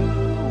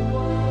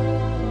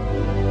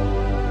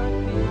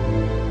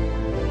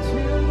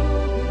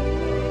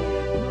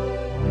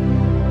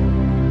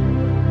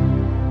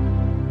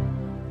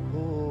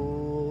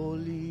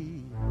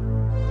 Holy,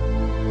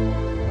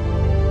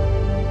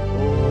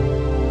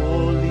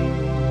 holy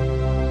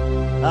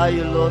are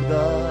you, Lord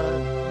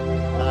God?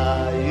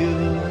 Are you?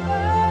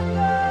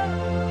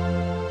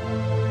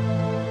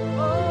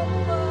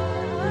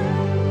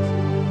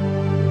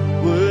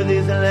 Worthy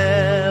is the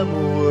Lamb,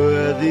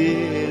 worthy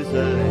is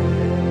the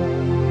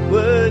Lamb,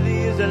 worthy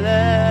is the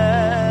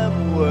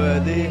Lamb,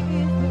 worthy.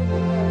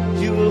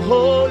 You are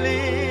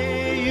holy,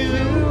 you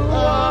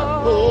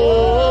are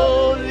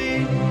holy,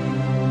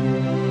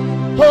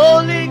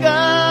 holy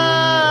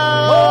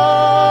God,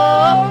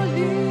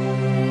 holy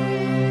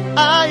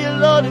are you,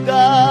 Lord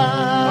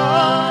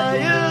God,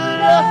 you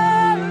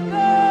Lord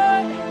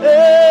God,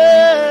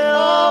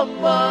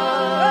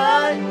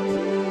 Almighty.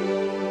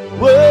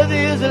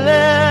 Worthy is the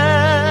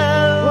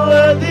Lamb,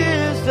 worthy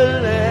is the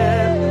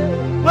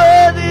Lamb,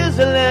 worthy is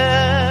the Lamb.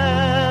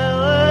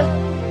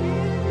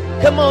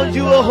 Come on,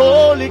 you are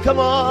holy, come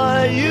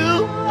on,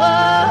 you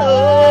are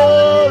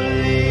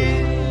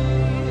holy,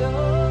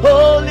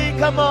 holy,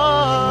 come on.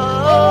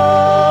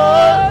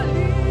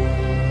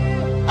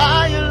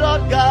 Are you,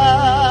 Lord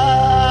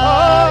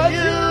God?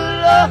 You,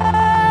 Lord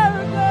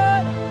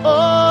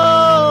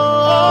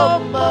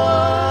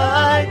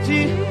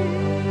Almighty.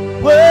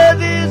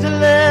 Worthy is the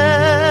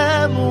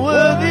Lamb,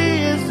 worthy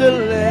is the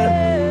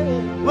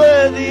Lamb,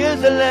 worthy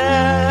is the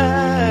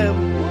Lamb.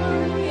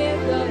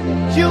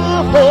 You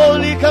are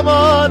holy, come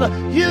on,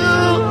 you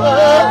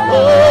are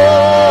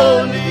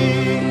holy,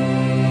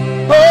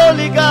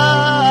 holy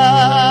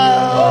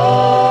God.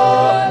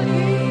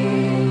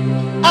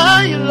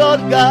 Are you,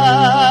 Lord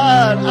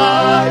God?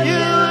 Are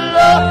you,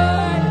 Lord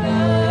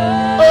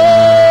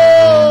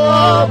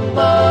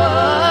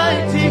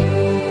Almighty?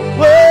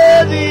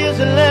 Worthy is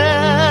the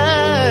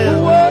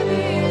Lamb.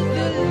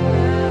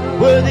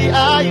 Worthy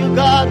are you,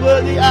 God.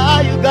 Worthy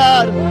are you,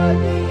 God.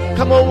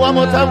 Come on, one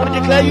more time. We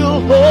declare you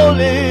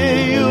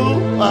holy. You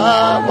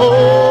are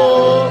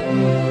holy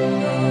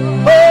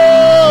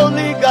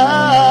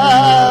God.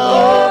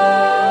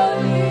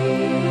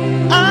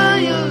 Are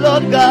you,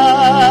 Lord God?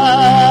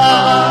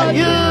 Are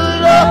you,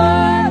 Lord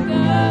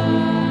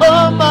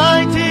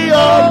Almighty,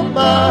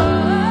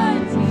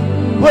 Almighty.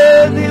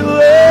 Worthy,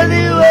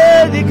 worthy,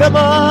 worthy. Come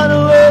on,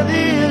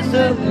 worthy is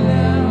the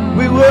Lamb.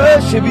 We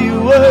worship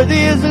you.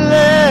 Worthy is the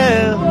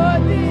Lamb.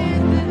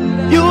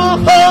 You are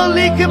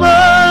holy, come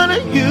on,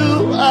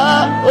 you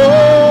are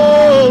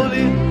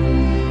holy,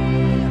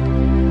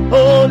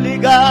 holy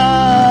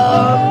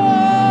God.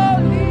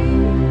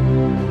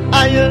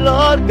 Are you,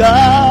 Lord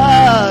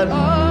God?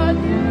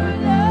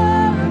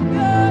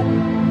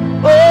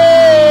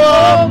 Oh,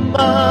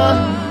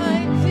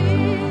 Almighty.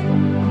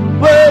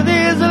 Worthy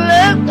is the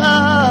Lamb,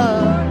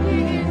 God.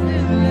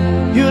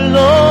 You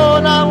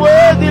alone are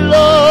worthy,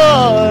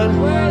 Lord.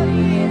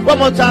 One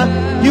more time.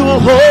 You are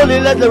holy,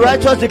 let the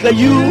righteous declare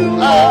you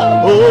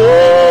are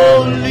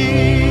holy,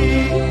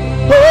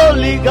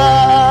 holy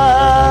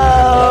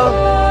God.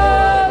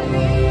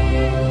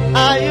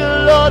 Are you,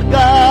 Lord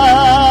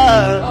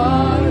God?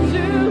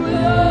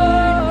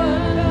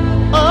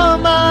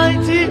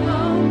 Almighty.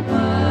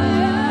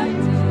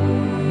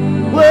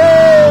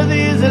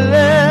 Worthy is the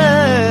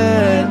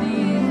Lamb.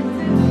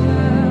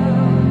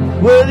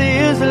 Worthy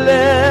is the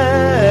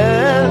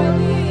Lamb.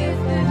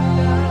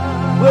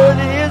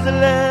 Worthy is the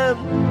Lamb.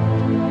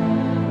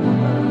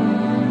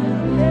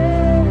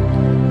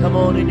 Come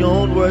on, in your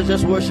own words,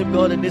 just worship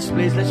God in this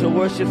place. Let your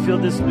worship fill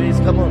this place.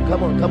 Come on,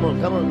 come on, come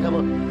on, come on, come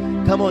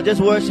on. Come on, just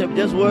worship,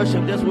 just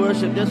worship, just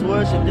worship, just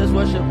worship, just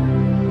worship.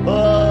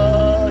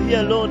 Oh, He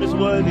alone is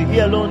worthy. He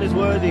alone is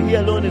worthy. He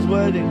alone is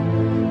worthy.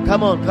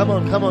 Come on, come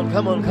on, come on,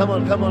 come on, come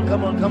on, come on,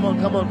 come on, come on,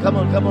 come on, come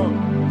on, come on.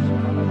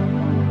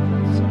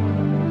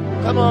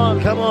 Come on,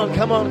 come on,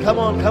 come on, come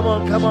on, come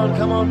on, come on,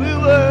 come on. We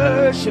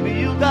worship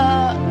you,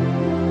 God.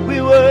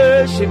 We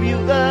worship you,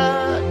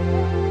 God.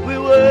 We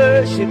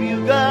worship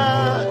you,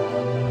 God.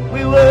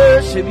 We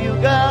worship you,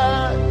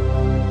 God.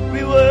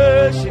 We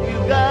worship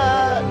you,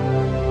 God.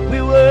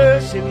 We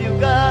worship you,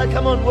 God.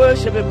 Come on,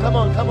 worship him. Come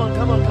on, come on,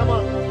 come on, come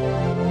on.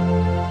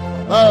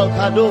 Oh,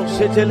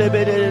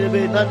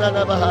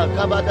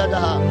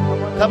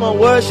 come on,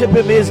 worship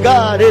him. He's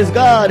God, he's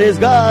God, he's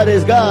God,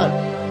 he's God.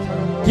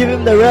 Give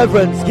him the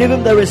reverence, give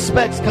him the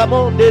respect. Come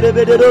on. We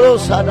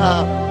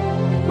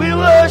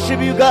worship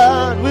you,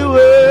 God. We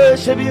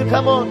worship you.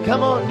 Come on,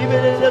 come on. You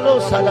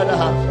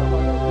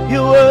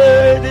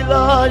worthy,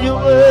 Lord. You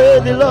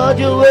worthy, Lord.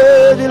 You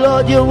worthy,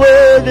 Lord. You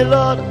worthy,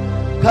 Lord.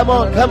 Come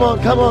on, come on,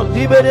 come on.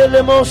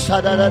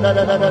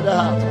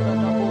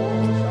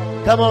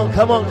 Come on,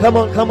 come on, come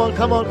on, come on,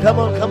 come on, come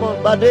on, come on.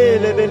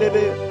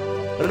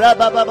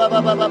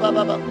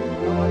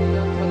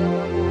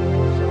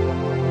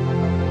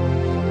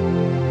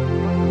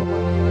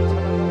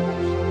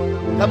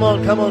 Come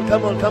on, come on,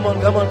 come on, come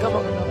on, come on, come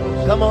on.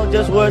 Come on,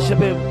 just worship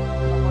him.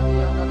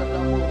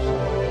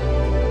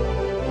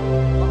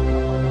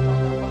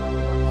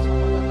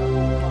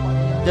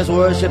 Just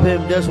worship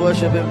him, just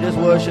worship him, just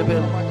worship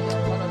him.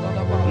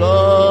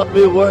 Lord,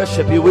 we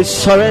worship you. We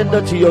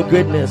surrender to your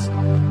greatness.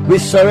 We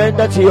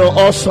surrender to your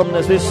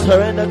awesomeness. We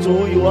surrender to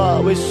who you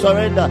are. We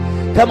surrender.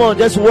 Come on,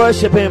 just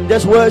worship him.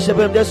 Just worship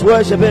him. Just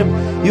worship him.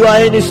 You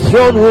are in his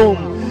throne room.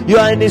 You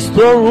are in his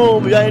throne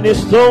room. You are in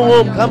his throne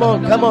room. Come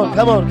on, come on,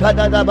 come on.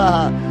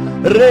 Kadadabaha.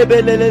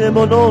 Rebelele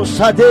mono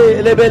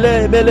sade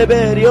lebele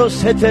melebe rio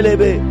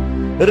setelebe.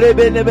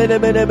 Rebele mene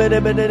mene mene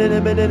mene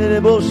mene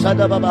bo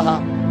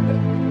sadabaha.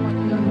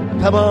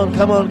 Come on,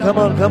 come on, come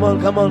on, come on,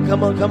 come on,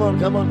 come on, come on,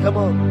 come on, come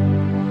on.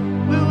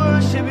 We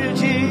worship you,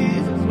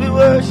 Jesus. We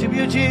worship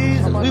you,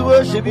 Jesus. We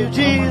worship you,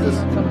 Jesus.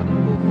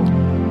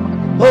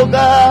 Oh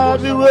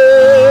God, we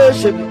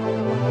worship you.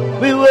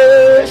 We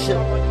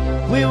worship.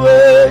 We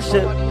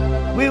worship.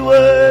 We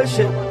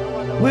worship.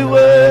 We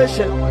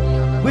worship.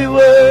 We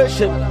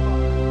worship.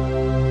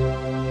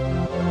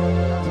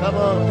 Come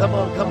on, come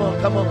on, come on,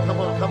 come on, come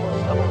on, come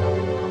on, come on.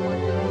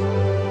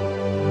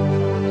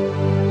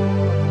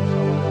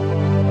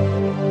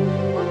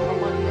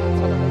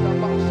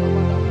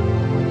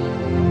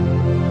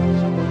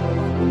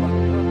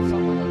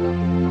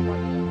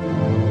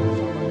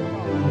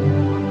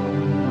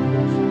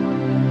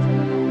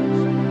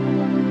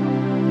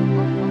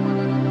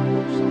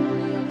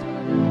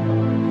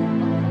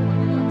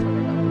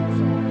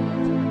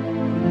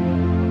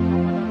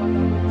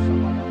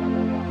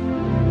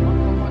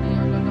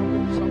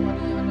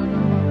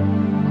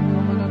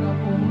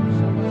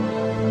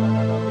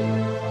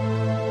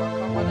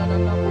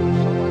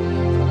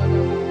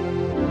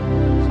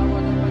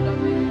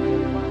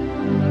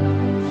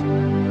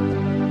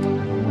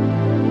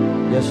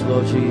 Yes,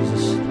 Lord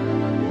Jesus.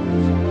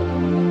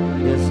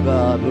 Yes,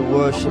 God, we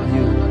worship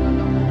you.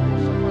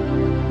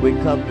 We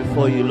come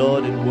before you,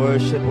 Lord, in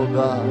worship, oh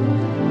God,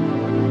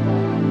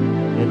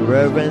 in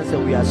reverence,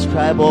 and we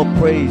ascribe all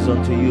praise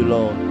unto you,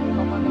 Lord.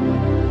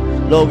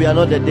 Lord, we are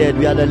not the dead,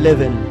 we are the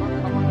living,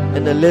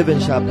 and the living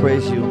shall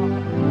praise you.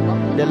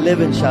 The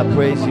living shall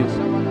praise you.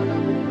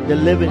 The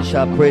living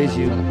shall praise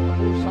you.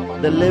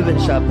 The living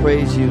shall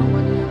praise you.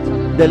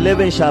 The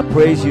living shall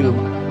praise you.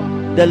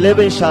 The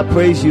living shall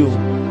praise you.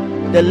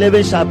 The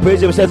living shall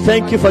praise you. We say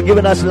thank you for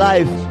giving us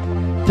life.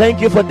 Thank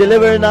you for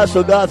delivering us,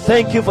 oh God.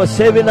 Thank you for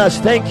saving us.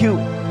 Thank you.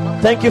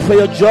 Thank you for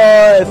your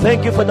joy.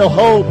 Thank you for the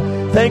hope.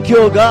 Thank you,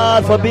 oh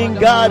God, for being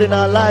God in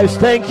our lives.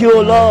 Thank you,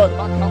 oh Lord,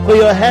 for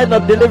your hand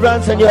of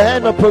deliverance and your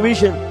hand of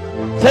provision.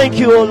 Thank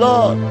you, oh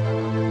Lord.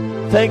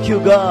 Thank you,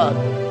 God.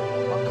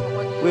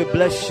 We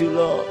bless you,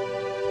 Lord.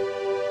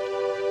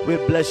 We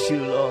bless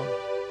you, Lord.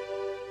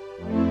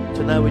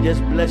 Tonight we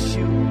just bless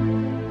you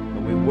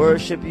and we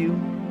worship you.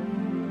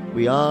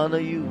 We honor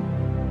you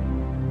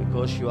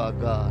because you are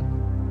God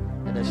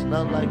and there's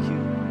none like you.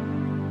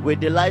 We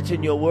delight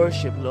in your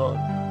worship, Lord.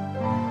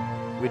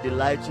 We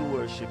delight to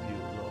worship you,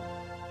 Lord.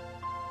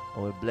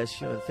 And we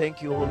bless you and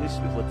thank you, Holy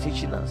Spirit, for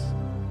teaching us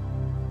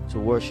to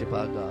worship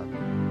our God.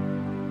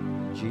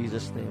 In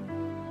Jesus' name.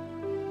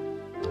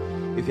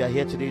 If you are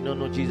here today, you don't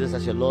know Jesus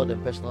as your Lord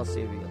and personal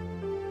Savior,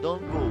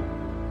 don't go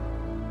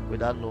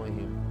without knowing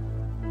him.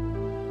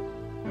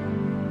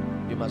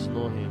 You must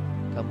know him.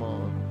 Come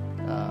on.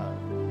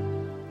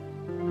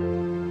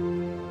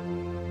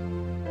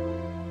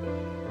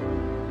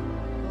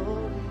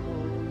 Holy,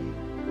 holy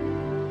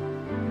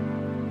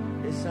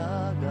is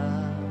our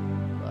God.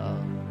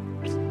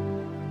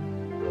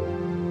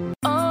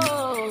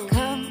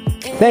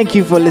 Thank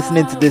you for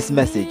listening to this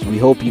message. We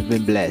hope you've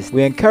been blessed.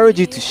 We encourage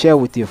you to share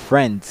with your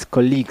friends,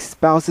 colleagues,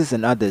 spouses,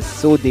 and others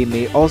so they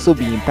may also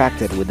be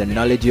impacted with the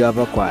knowledge you have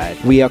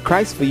acquired. We are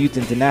Christ for Youth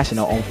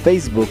International on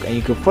Facebook, and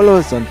you can follow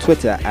us on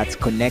Twitter at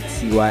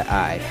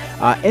ConnectCYI.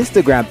 Our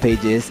Instagram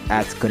page is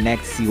at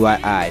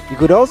ConnectCYI. You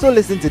could also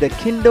listen to the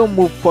Kingdom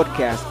Move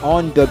podcast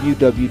on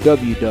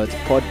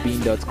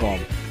www.podbean.com.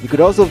 You could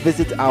also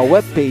visit our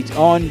webpage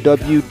on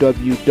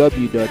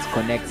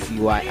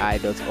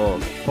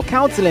www.connectcyi.org. For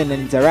counseling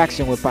and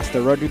interaction with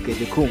Pastor Roderick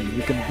Ejekum,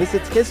 you can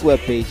visit his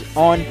webpage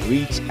on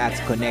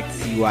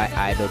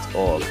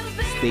reach@connectcyi.org.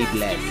 Stay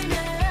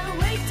blessed.